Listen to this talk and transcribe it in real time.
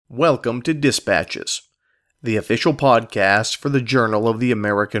Welcome to Dispatches, the official podcast for the Journal of the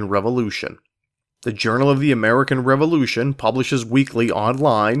American Revolution. The Journal of the American Revolution publishes weekly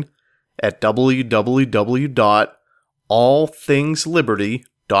online at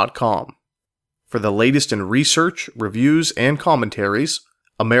www.allthingsliberty.com. For the latest in research, reviews, and commentaries,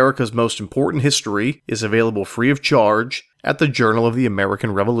 America's most important history is available free of charge at the Journal of the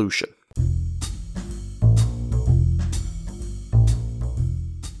American Revolution.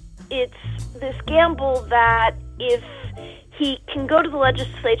 It's this gamble that if he can go to the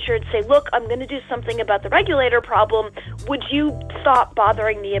legislature and say, look, I'm going to do something about the regulator problem, would you stop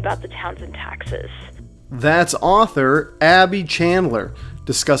bothering me about the Townsend taxes? That's author Abby Chandler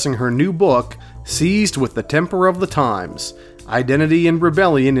discussing her new book, Seized with the Temper of the Times, Identity and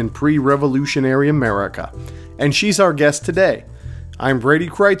Rebellion in Pre-Revolutionary America. And she's our guest today. I'm Brady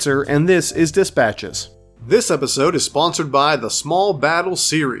Kreitzer, and this is Dispatches. This episode is sponsored by the Small Battle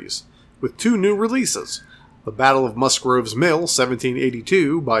series, with two new releases, The Battle of Musgrove's Mill,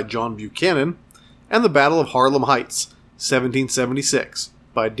 1782, by John Buchanan, and The Battle of Harlem Heights, 1776,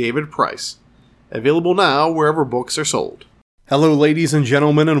 by David Price. Available now wherever books are sold. Hello, ladies and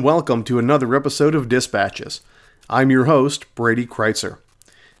gentlemen, and welcome to another episode of Dispatches. I'm your host, Brady Kreitzer.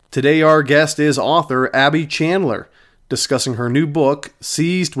 Today our guest is author Abby Chandler, discussing her new book,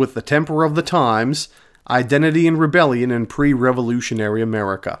 Seized with the Temper of the Times, Identity and Rebellion in Pre-Revolutionary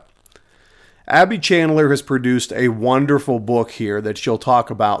America. Abby Chandler has produced a wonderful book here that she'll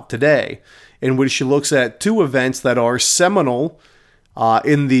talk about today, in which she looks at two events that are seminal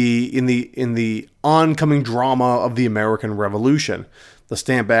in the oncoming drama of the American Revolution: the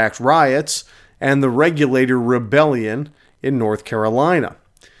Stamp Act riots and the Regulator Rebellion in North Carolina.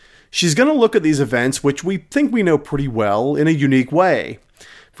 She's going to look at these events, which we think we know pretty well, in a unique way,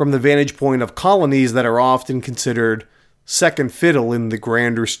 from the vantage point of colonies that are often considered second fiddle in the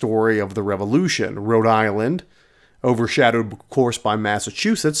grander story of the Revolution: Rhode Island, overshadowed of course by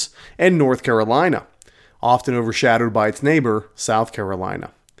Massachusetts, and North Carolina, often overshadowed by its neighbor, South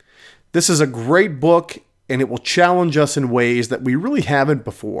Carolina. This is a great book, and it will challenge us in ways that we really haven't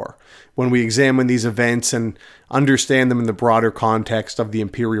before when we examine these events and understand them in the broader context of the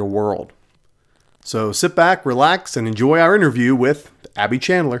imperial world. So sit back, relax, and enjoy our interview with Abby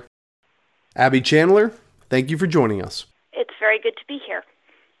Chandler. Abby Chandler, thank you for joining us. It's very good to be here.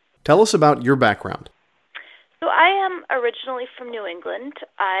 Tell us about your background. So I am originally from New England.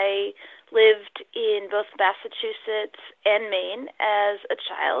 I lived in both Massachusetts and Maine as a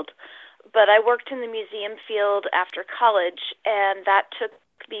child, but I worked in the museum field after college, and that took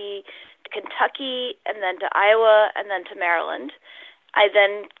me to Kentucky and then to Iowa and then to Maryland. I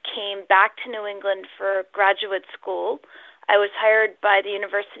then came back to New England for graduate school. I was hired by the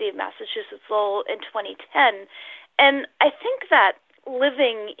University of Massachusetts Lowell in 2010, and I think that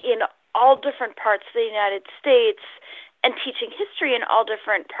living in all different parts of the United States and teaching history in all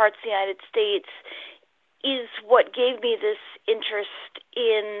different parts of the United States is what gave me this interest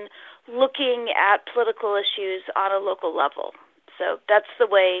in looking at political issues on a local level. So that's the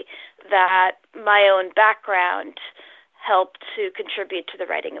way that my own background helped to contribute to the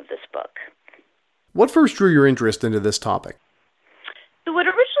writing of this book. What first drew your interest into this topic? So what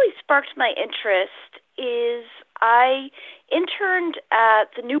originally sparked my interest is I interned at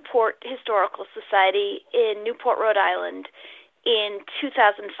the Newport Historical Society in Newport, Rhode Island in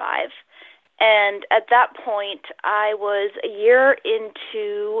 2005. And at that point, I was a year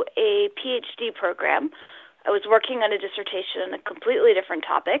into a PhD program. I was working on a dissertation on a completely different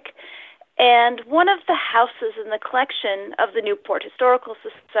topic. And one of the houses in the collection of the Newport Historical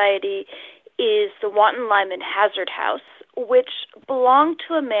Society is the Wanton Lyman Hazard House, which belonged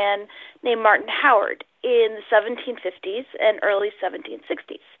to a man named Martin Howard in the 1750s and early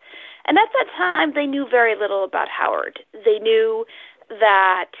 1760s. And at that time, they knew very little about Howard. They knew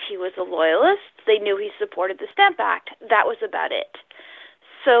that he was a loyalist. They knew he supported the Stamp Act. That was about it.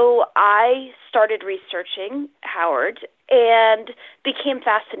 So I started researching Howard and became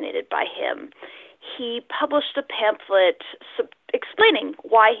fascinated by him. He published a pamphlet explaining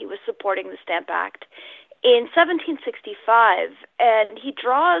why he was supporting the Stamp Act in 1765, and he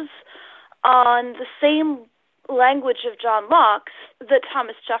draws on the same language of John Locke's that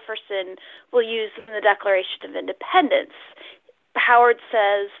Thomas Jefferson will use in the Declaration of Independence. Howard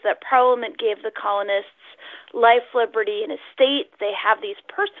says that Parliament gave the colonists life, liberty, and estate. They have these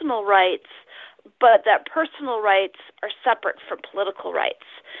personal rights, but that personal rights are separate from political rights.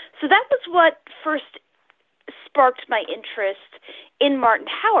 So that was what first sparked my interest in Martin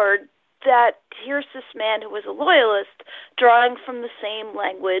Howard, that here's this man who was a loyalist drawing from the same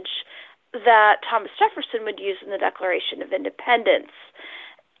language that Thomas Jefferson would use in the Declaration of Independence.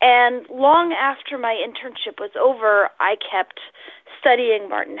 And long after my internship was over, I kept studying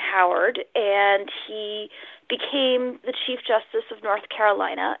Martin Howard, and he became the Chief Justice of North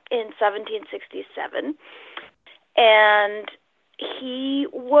Carolina in 1767. And he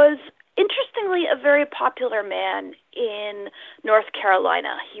was, interestingly, a very popular man in North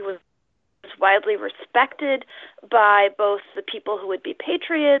Carolina. He was widely respected by both the people who would be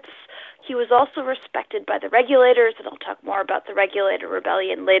patriots. He was also respected by the regulators, and I'll talk more about the regulator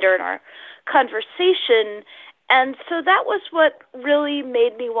rebellion later in our conversation. And so that was what really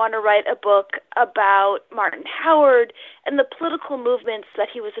made me want to write a book about Martin Howard and the political movements that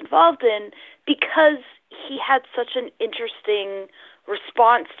he was involved in, because he had such an interesting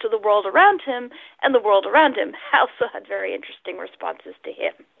response to the world around him, and the world around him also had very interesting responses to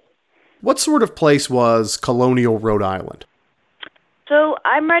him. What sort of place was colonial Rhode Island? So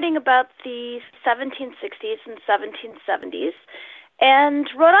I'm writing about the 1760s and 1770s, and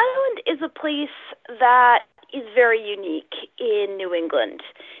Rhode Island is a place that is very unique in New England.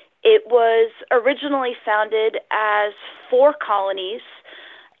 It was originally founded as 4 colonies,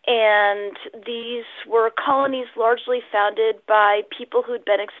 and these were colonies largely founded by people who'd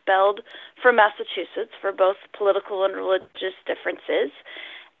been expelled from Massachusetts for both political and religious differences.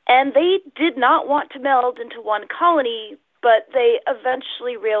 And they did not want to meld into one colony, but they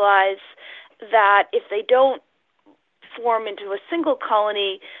eventually realized that if they don't form into a single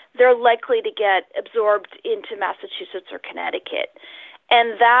colony, they're likely to get absorbed into Massachusetts or Connecticut.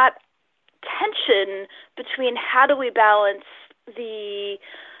 And that tension between how do we balance the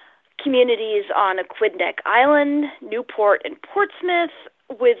communities on Aquidneck Island, Newport, and Portsmouth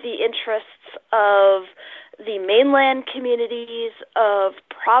with the interests of the mainland communities of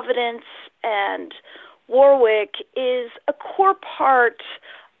Providence and Warwick is a core part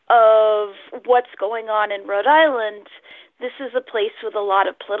of what's going on in Rhode Island. This is a place with a lot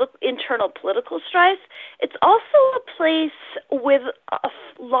of internal political strife. It's also a place with a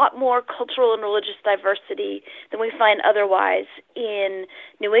lot more cultural and religious diversity than we find otherwise in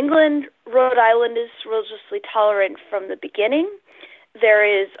New England. Rhode Island is religiously tolerant from the beginning. There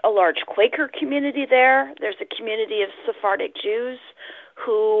is a large Quaker community there. There's a community of Sephardic Jews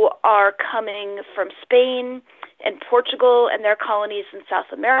who are coming from Spain and Portugal and their colonies in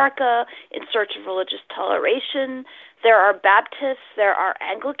South America in search of religious toleration. There are Baptists, there are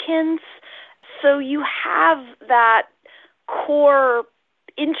Anglicans. So you have that core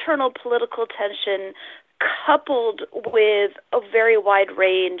internal political tension coupled with a very wide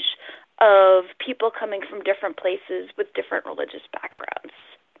range of people coming from different places with different religious backgrounds.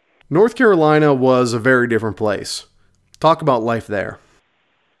 North Carolina was a very different place. Talk about life there.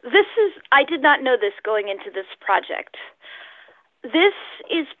 I did not know this going into this project. This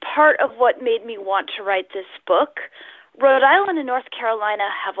is part of what made me want to write this book. Rhode Island and North Carolina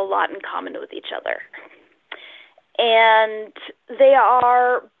have a lot in common with each other. And they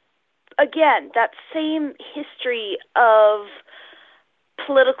are, again, that same history of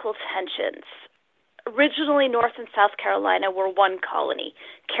political tensions. Originally, North and South Carolina were one colony,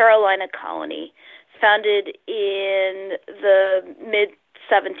 Carolina Colony, founded in the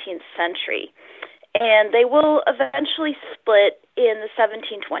mid-17th century. And they will eventually split in the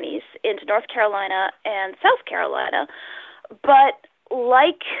 1720s into North Carolina and South Carolina. But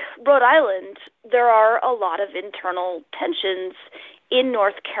like Rhode Island, there are a lot of internal tensions in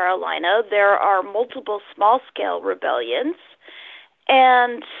North Carolina. There are multiple small-scale rebellions.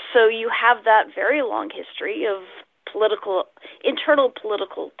 And so you have that very long history of internal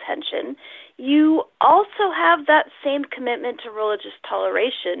political tension. You also have that same commitment to religious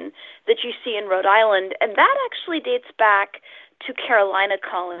toleration that you see in Rhode Island, and that actually dates back to Carolina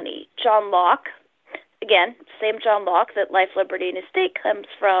Colony. John Locke, again, same John Locke that Life, Liberty, and Estate comes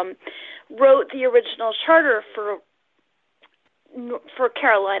from, wrote the original charter for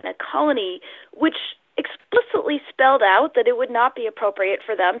Carolina Colony, which explicitly spelled out that it would not be appropriate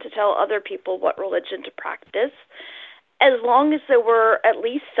for them to tell other people what religion to practice, as long as there were at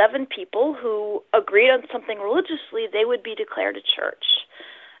least 7 people who agreed on something religiously, they would be declared a church.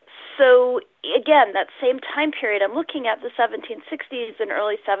 So again, that same time period, I'm looking at the 1760s and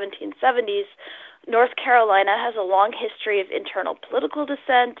early 1770s, North Carolina has a long history of internal political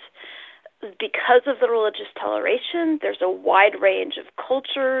dissent. Because of the religious toleration, there's a wide range of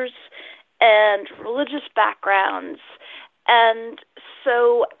cultures and religious backgrounds. And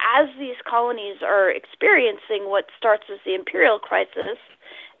so as these colonies are experiencing what starts as the imperial crisis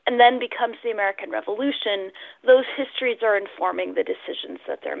and then becomes the American Revolution, those histories are informing the decisions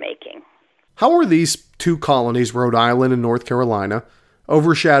that they're making. How are these 2 colonies, Rhode Island and North Carolina,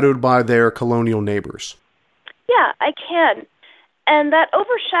 overshadowed by their colonial neighbors? Yeah, I can. And that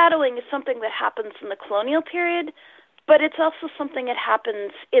overshadowing is something that happens in the colonial period, but it's also something that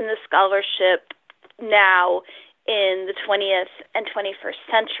happens in the scholarship now in the 20th and 21st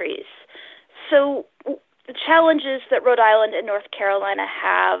centuries. So the challenges that Rhode Island and North Carolina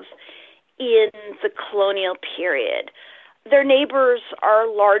have in the colonial period. Their neighbors are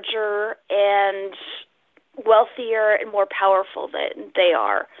larger and wealthier and more powerful than they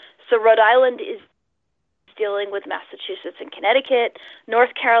are. So Rhode Island is dealing with Massachusetts and Connecticut.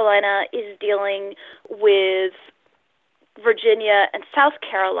 North Carolina is dealing with Virginia and South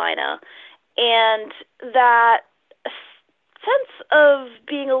Carolina. And that sense of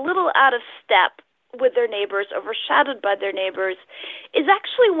being a little out of step with their neighbors, overshadowed by their neighbors, is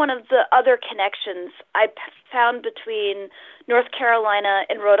actually one of the other connections I found between North Carolina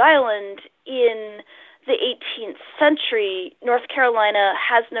and Rhode Island. In the 18th century, North Carolina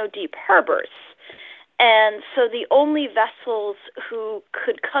has no deep harbors. And so the only vessels who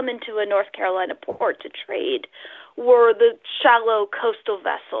could come into a North Carolina port to trade were the shallow coastal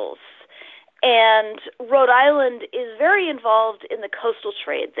vessels. And Rhode Island is very involved in the coastal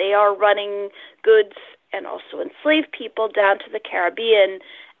trade. They are running goods and also enslaved people down to the Caribbean.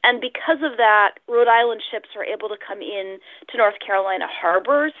 And because of that, Rhode Island ships are able to come in to North Carolina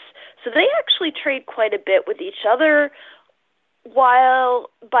harbors. So they actually trade quite a bit with each other, while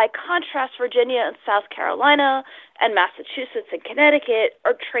by contrast, Virginia and South Carolina and Massachusetts and Connecticut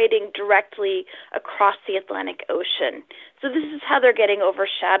are trading directly across the Atlantic Ocean. So this is how they're getting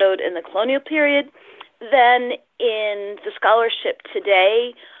overshadowed in the colonial period. Then in the scholarship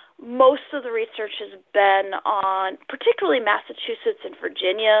today, most of the research has been on particularly Massachusetts and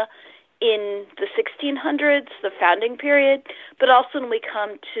Virginia in the 1600s, the founding period, but also when we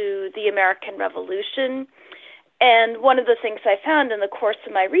come to the American Revolution. And one of the things I found in the course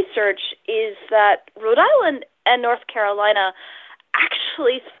of my research is that Rhode Island and North Carolina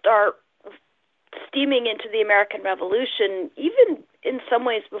actually start steaming into the American Revolution, even in some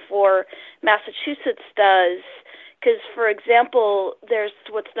ways before Massachusetts does. Because, for example, there's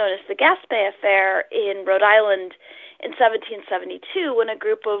what's known as the Gaspé Affair in Rhode Island in 1772, when a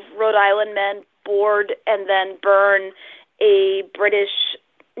group of Rhode Island men board and then burn a British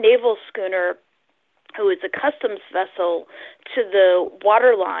naval schooner who is a customs vessel to the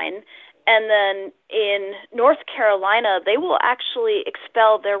waterline. And then in North Carolina, they will actually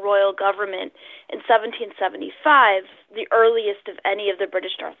expel their royal government in 1775, the earliest of any of the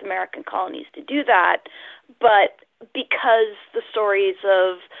British North American colonies to do that. But because the stories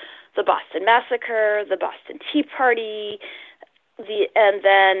of the Boston Massacre, the Boston Tea Party, and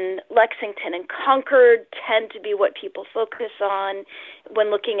then Lexington and Concord tend to be what people focus on when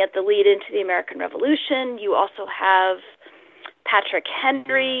looking at the lead into the American Revolution. You also have Patrick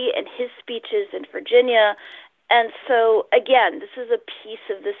Henry and his speeches in Virginia. And so, again, this is a piece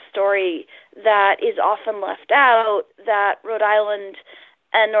of this story that is often left out, that Rhode Island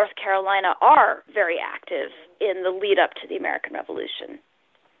and North Carolina are very active in the lead up to the American Revolution.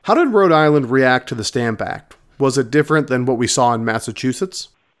 How did Rhode Island react to the Stamp Act? Was it different than what we saw in Massachusetts?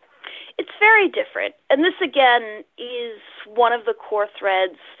 It's very different. And this, again, is one of the core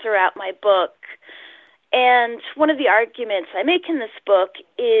threads throughout my book. And one of the arguments I make in this book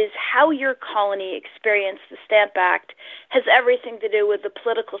is how your colony experienced the Stamp Act has everything to do with the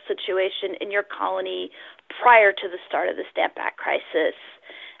political situation in your colony prior to the start of the Stamp Act crisis.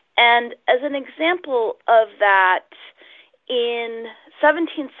 And as an example of that, in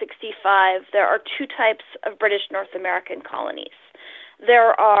 1765, there are two types of British North American colonies.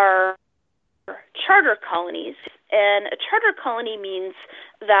 There are charter colonies, and a charter colony means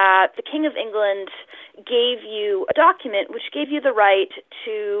that the King of England gave you a document which gave you the right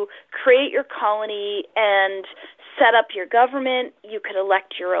to create your colony and set up your government. You could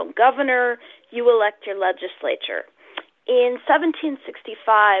elect your own governor. You elect your legislature. In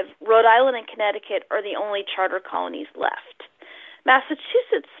 1765, Rhode Island and Connecticut are the only charter colonies left.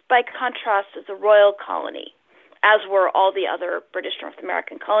 Massachusetts, by contrast, is a royal colony, as were all the other British North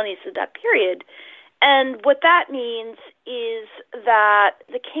American colonies of that period. And what that means is that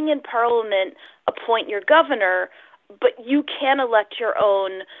the King and Parliament appoint your governor, but you can elect your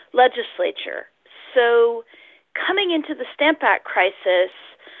own legislature. So coming into the Stamp Act crisis,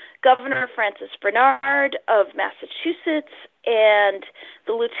 Governor Francis Bernard of Massachusetts and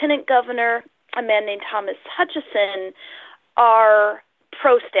the Lieutenant Governor, a man named Thomas Hutchison, are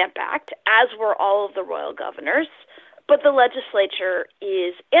pro-Stamp Act, as were all of the royal governors, but the legislature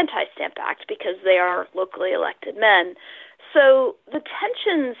is anti-Stamp Act because they are locally elected men. So the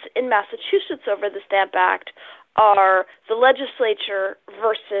tensions in Massachusetts over the Stamp Act are the legislature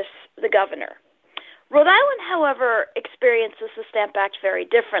versus the governor. Rhode Island, however, experiences the Stamp Act very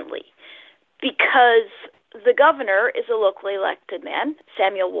differently because the governor is a locally elected man,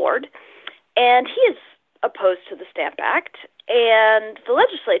 Samuel Ward, and he is opposed to the Stamp Act, and the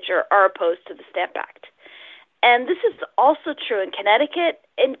legislature are opposed to the Stamp Act. And this is also true in Connecticut.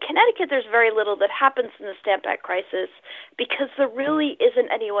 In Connecticut, there's very little that happens in the Stamp Act crisis because there really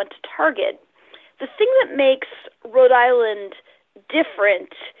isn't anyone to target. The thing that makes Rhode Island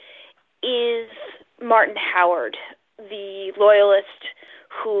different is Martin Howard, the loyalist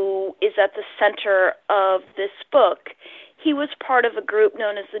who is at the center of this book. He was part of a group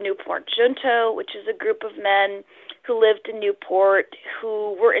known as the Newport Junto, which is a group of men who lived in Newport,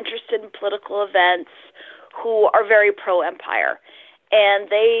 who were interested in political events, who are very pro-empire. And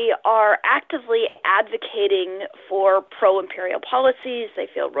they are actively advocating for pro-imperial policies. They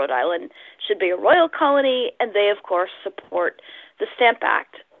feel Rhode Island should be a royal colony, and they, of course, support the Stamp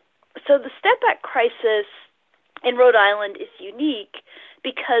Act. So the Stamp Act crisis in Rhode Island is unique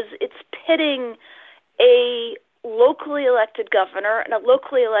because it's pitting a locally elected governor and a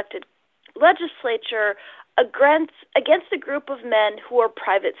locally elected legislature against a group of men who are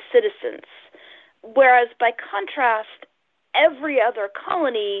private citizens. Whereas, by contrast, every other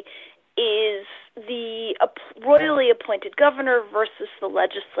colony is the royally appointed governor versus the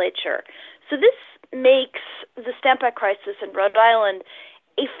legislature. So this makes the Stamp Act crisis in Rhode Island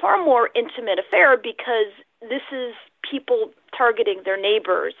a far more intimate affair because this is people targeting their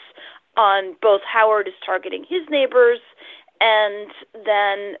neighbors. On both Howard is targeting his neighbors, and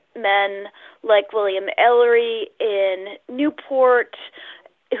then men like William Ellery in Newport,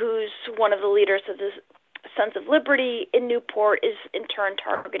 who's one of the leaders of the Sons of Liberty in Newport, is in turn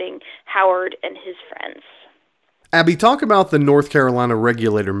targeting Howard and his friends. Abby, talk about the North Carolina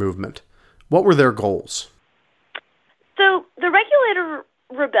regulator movement. What were their goals? So the Regulator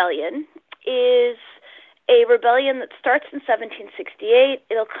Rebellion is a rebellion that starts in 1768.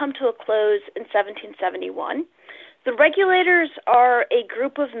 It'll come to a close in 1771. The Regulators are a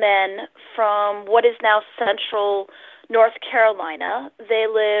group of men from what is now central North Carolina. They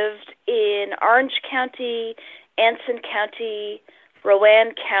lived in Orange County, Anson County,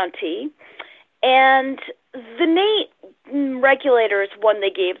 Rowan County, and the name Regulators one they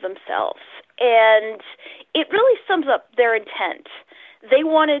gave themselves, and it really sums up their intent. They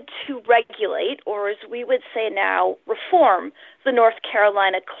wanted to regulate, or as we would say now, reform the North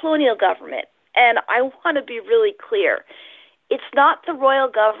Carolina colonial government. And I want to be really clear. It's not the royal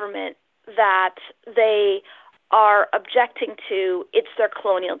government that they are objecting to, it's their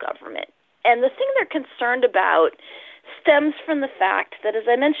colonial government. And the thing they're concerned about stems from the fact that, as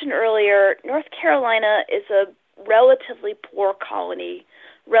I mentioned earlier, North Carolina is a relatively poor colony,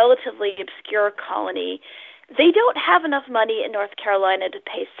 relatively obscure colony. They don't have enough money in North Carolina to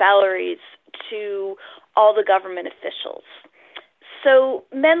pay salaries to all the government officials. So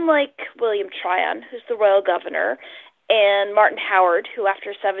men like William Tryon, who's the royal governor, and Martin Howard, who after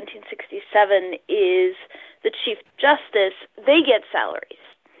 1767 is the Chief Justice, they get salaries.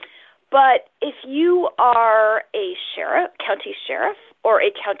 But if you are a sheriff, county sheriff, or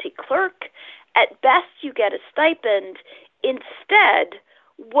a county clerk, at best you get a stipend. Instead,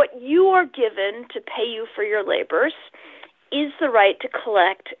 what you are given to pay you for your labors is the right to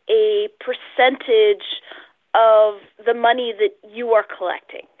collect a percentage of the money that you are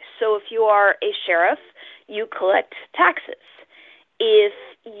collecting. So if you are a sheriff, you collect taxes. If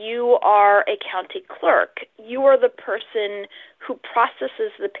you are a county clerk, you are the person who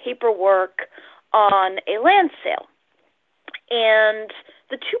processes the paperwork on a land sale. And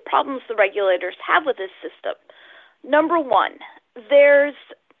the two problems the regulators have with this system: number one, there's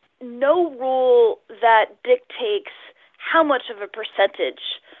no rule that dictates how much of a percentage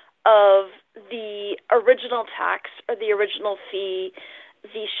of the original tax or the original fee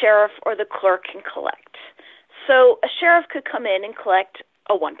the sheriff or the clerk can collect. So a sheriff could come in and collect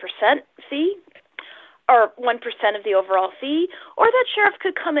a 1% fee, or 1% of the overall fee, or that sheriff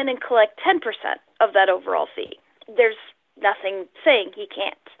could come in and collect 10% of that overall fee. There's nothing saying he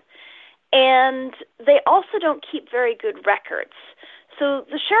can't. And they also don't keep very good records. So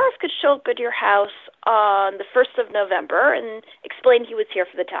the sheriff could show up at your house on the 1st of November and explain he was here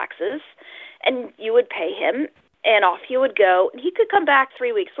for the taxes, and you would pay him, and off he would go. And he could come back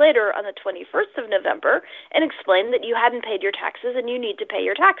 3 weeks later on the 21st of November and explain that you hadn't paid your taxes and you need to pay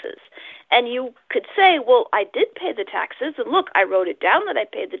your taxes. And you could say, well, I did pay the taxes, and look, I wrote it down that I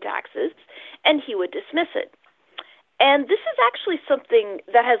paid the taxes, and he would dismiss it. And this is actually something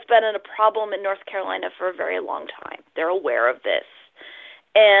that has been a problem in North Carolina for a very long time. They're aware of this.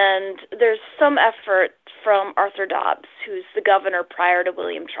 And there's some effort from Arthur Dobbs, who's the governor prior to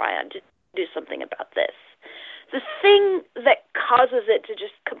William Tryon, to do something about this. The thing that causes it to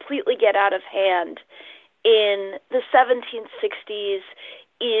just completely get out of hand in the 1760s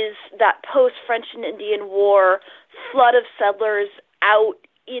is that post-French and Indian War flood of settlers out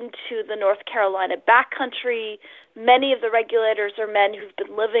into the North Carolina backcountry. Many of the regulators are men who've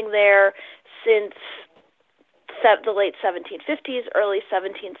been living there since the late 1750s, early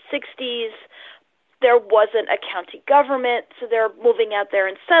 1760s. There wasn't a county government, so they're moving out there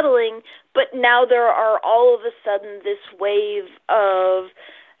and settling, but now there are all of a sudden this wave of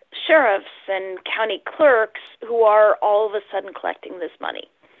sheriffs and county clerks who are all of a sudden collecting this money.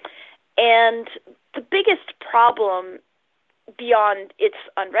 And the biggest problem beyond it's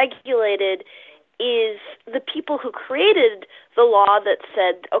unregulated is the people who created the law that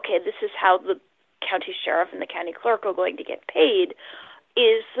said, okay, this is how the county sheriff and the county clerk are going to get paid,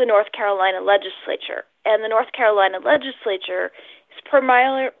 is the North Carolina legislature. And the North Carolina legislature is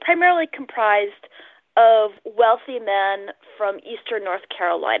primarily comprised of wealthy men from eastern North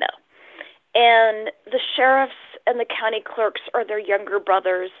Carolina. And the sheriffs and the county clerks are their younger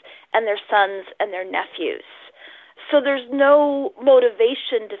brothers and their sons and their nephews. So there's no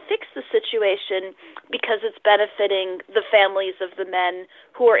motivation to fix the situation because it's benefiting the families of the men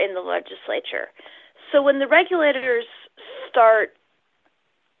who are in the legislature. So when the regulators start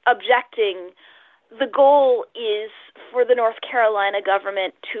objecting, the goal is for the North Carolina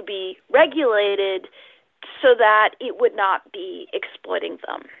government to be regulated so that it would not be exploiting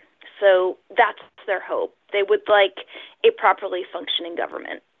them. So that's their hope. They would like a properly functioning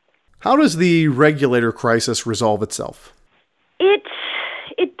government. How does the regulator crisis resolve itself? It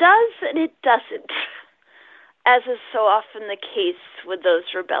does and it doesn't, as is so often the case with those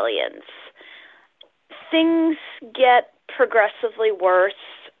rebellions. Things get progressively worse.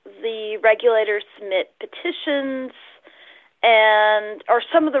 The regulators submit petitions, or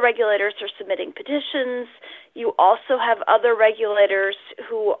some of the regulators are submitting petitions. You also have other regulators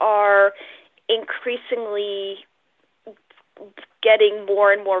who are increasingly getting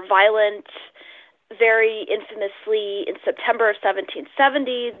more and more violent. Very infamously, in September of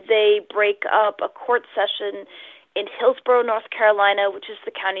 1770, they break up a court session in Hillsborough, North Carolina, which is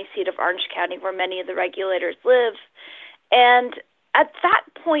the county seat of Orange County, where many of the regulators live. And at that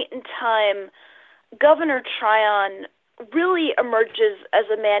point in time, Governor Tryon really emerges as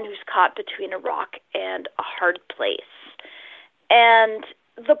a man who's caught between a rock and a hard place. And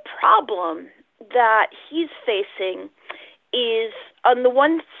the problem that he's facing is, on the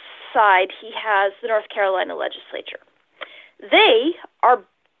one side, he has the North Carolina legislature. They are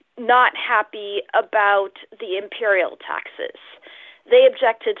not happy about the imperial taxes. They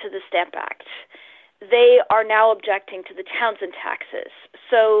objected to the Stamp Act. They are now objecting to the Townsend taxes.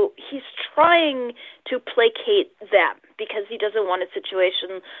 So he's trying to placate them because he doesn't want a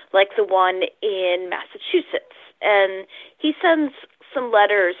situation like the one in Massachusetts. And he sends some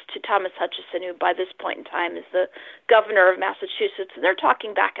letters to Thomas Hutchison, who by this point in time is the governor of Massachusetts, and they're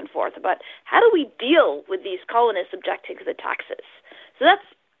talking back and forth about how do we deal with these colonists objecting to the taxes. So that's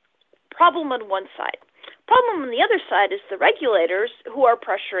problem on one side. Problem on the other side is the regulators who are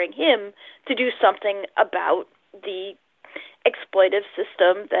pressuring him to do something about the exploitive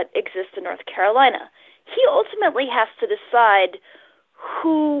system that exists in North Carolina. He ultimately has to decide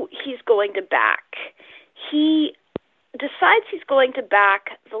who he's going to back. He decides he's going to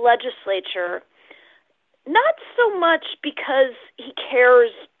back the legislature, not so much because he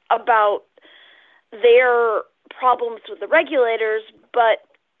cares about their problems with the regulators, but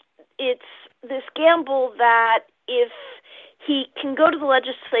it's this gamble that if he can go to the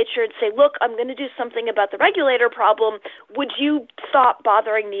legislature and say, look, I'm going to do something about the regulator problem, would you stop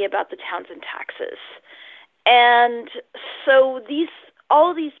bothering me about the Townsend taxes? And so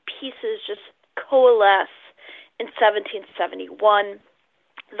all these pieces just coalesce in 1771.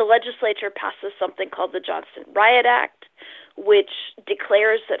 The legislature passes something called the Johnston Riot Act, which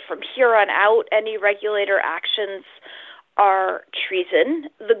declares that from here on out, any regulator actions are treason.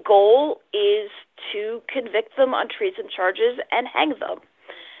 The goal is to convict them on treason charges and hang them.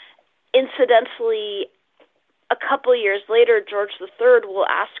 Incidentally, a couple years later, George III will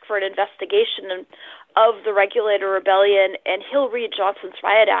ask for an investigation of the regulator rebellion, and he'll read Johnston's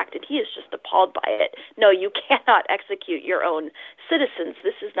Riot Act, and he is just appalled by it. No, you cannot execute your own citizens.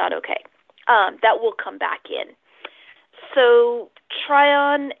 This is not okay. That will come back in. So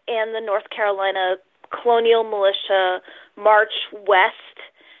Tryon and the North Carolina colonial militia march west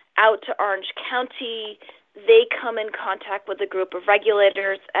out to Orange County. They come in contact with a group of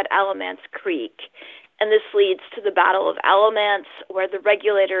regulators at Alamance Creek, and this leads to the Battle of Alamance, where the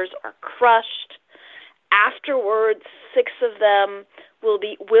regulators are crushed. Afterwards, 6 of them will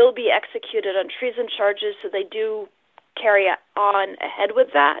be executed on treason charges, so they do carry on ahead with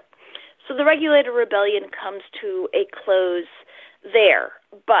that. So the regulator rebellion comes to a close there,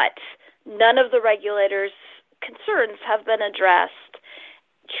 but none of the regulators' concerns have been addressed.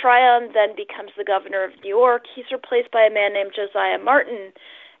 Tryon then becomes the governor of New York. He's replaced by a man named Josiah Martin.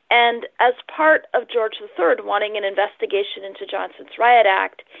 And as part of George III wanting an investigation into Johnson's Riot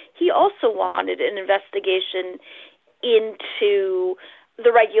Act, he also wanted an investigation into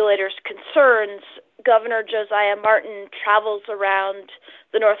the regulators' concerns. Governor Josiah Martin travels around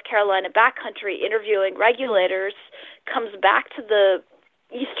the North Carolina backcountry interviewing regulators, comes back to the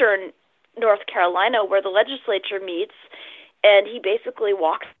eastern North Carolina where the legislature meets, and he basically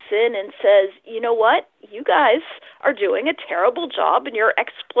walks in and says, you know what, you guys are doing a terrible job and you're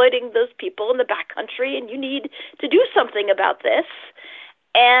exploiting those people in the backcountry and you need to do something about this.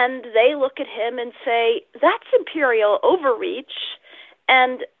 And they look at him and say, that's imperial overreach.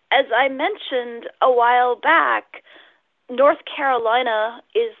 And as I mentioned a while back, North Carolina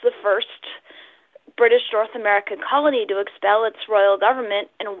is the first British North American colony to expel its royal government,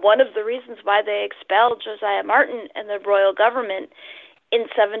 and one of the reasons why they expelled Josiah Martin and the royal government in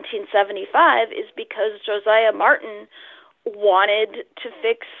 1775 is because Josiah Martin wanted to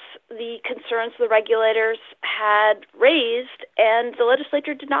fix the concerns the regulators had raised, and the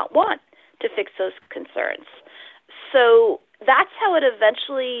legislature did not want to fix those concerns. So that's how it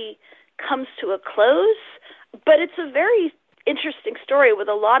eventually comes to a close, but it's a very interesting story with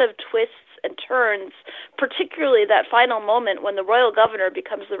a lot of twists and turns, particularly that final moment when the royal governor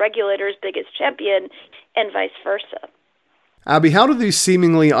becomes the regulator's biggest champion and vice versa. Abby, how do these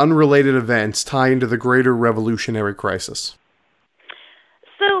seemingly unrelated events tie into the greater revolutionary crisis?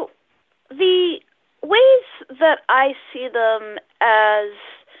 So the ways that I see them as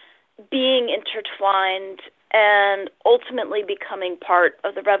being intertwined and ultimately becoming part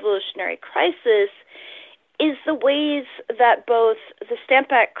of the revolutionary crisis is the ways that both the Stamp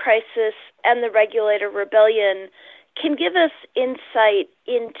Act crisis and the regulator rebellion can give us insight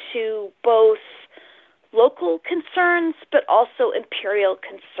into both local concerns but also imperial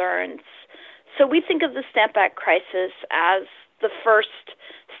concerns. So we think of the Stamp Act crisis as the first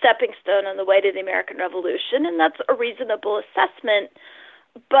stepping stone on the way to the American Revolution, and that's a reasonable assessment.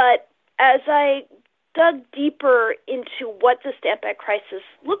 But as I dug deeper into what the Stamp Act crisis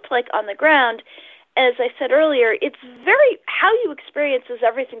looked like on the ground, as I said earlier, it's how you experience has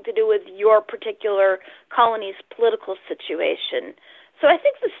everything to do with your particular colony's political situation. So I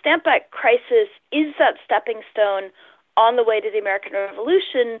think the Stamp Act crisis is that stepping stone on the way to the American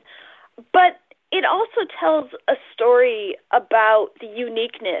Revolution, but it also tells a story about the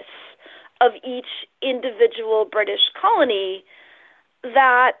uniqueness of each individual British colony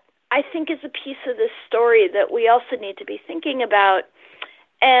that I think is a piece of this story that we also need to be thinking about.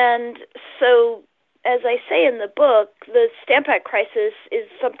 And so, as I say in the book, the Stamp Act crisis is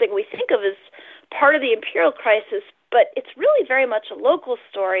something we think of as part of the imperial crisis, but it's really very much a local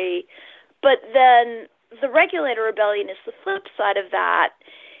story. But then the regulator rebellion is the flip side of that.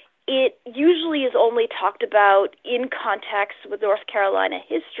 It usually is only talked about in context with North Carolina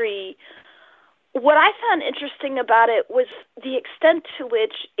history. What I found interesting about it was the extent to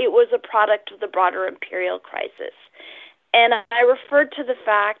which it was a product of the broader imperial crisis. And I referred to the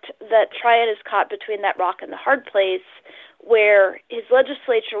fact that Tryon is caught between that rock and the hard place, where his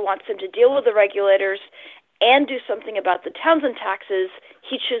legislature wants him to deal with the regulators and do something about the Townsend taxes.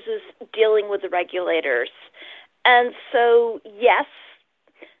 He chooses dealing with the regulators. And so, yes,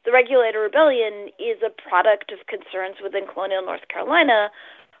 the regulator rebellion is a product of concerns within colonial North Carolina,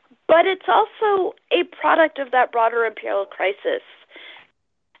 but it's also a product of that broader imperial crisis.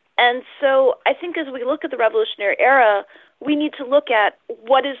 And so I think as we look at the Revolutionary era, we need to look at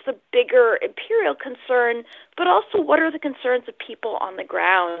what is the bigger imperial concern, but also what are the concerns of people on the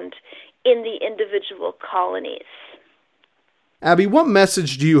ground in the individual colonies. Abby, what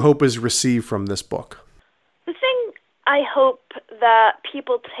message do you hope is received from this book? The thing I hope that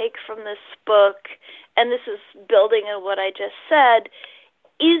people take from this book, and this is building on what I just said,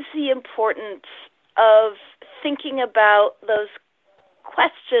 is the importance of thinking about those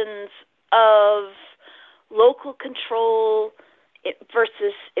questions of local control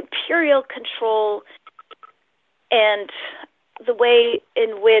versus imperial control, and the way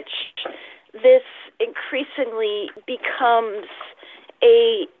in which this increasingly becomes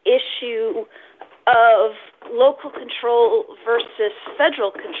a issue of local control versus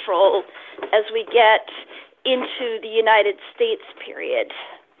federal control as we get into the United States period.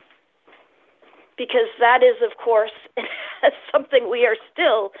 Because that is, of course, something we are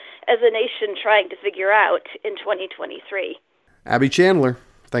still, as a nation, trying to figure out in 2023. Abby Chandler,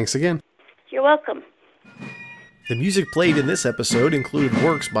 thanks again. You're welcome. The music played in this episode included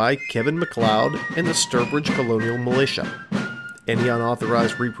works by Kevin MacLeod and the Sturbridge Colonial Militia. Any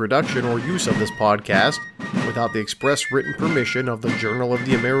unauthorized reproduction or use of this podcast, without the express written permission of the Journal of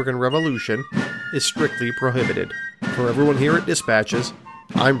the American Revolution, is strictly prohibited. For everyone here at Dispatches,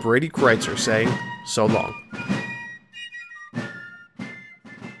 I'm Brady Kreitzer saying, so long.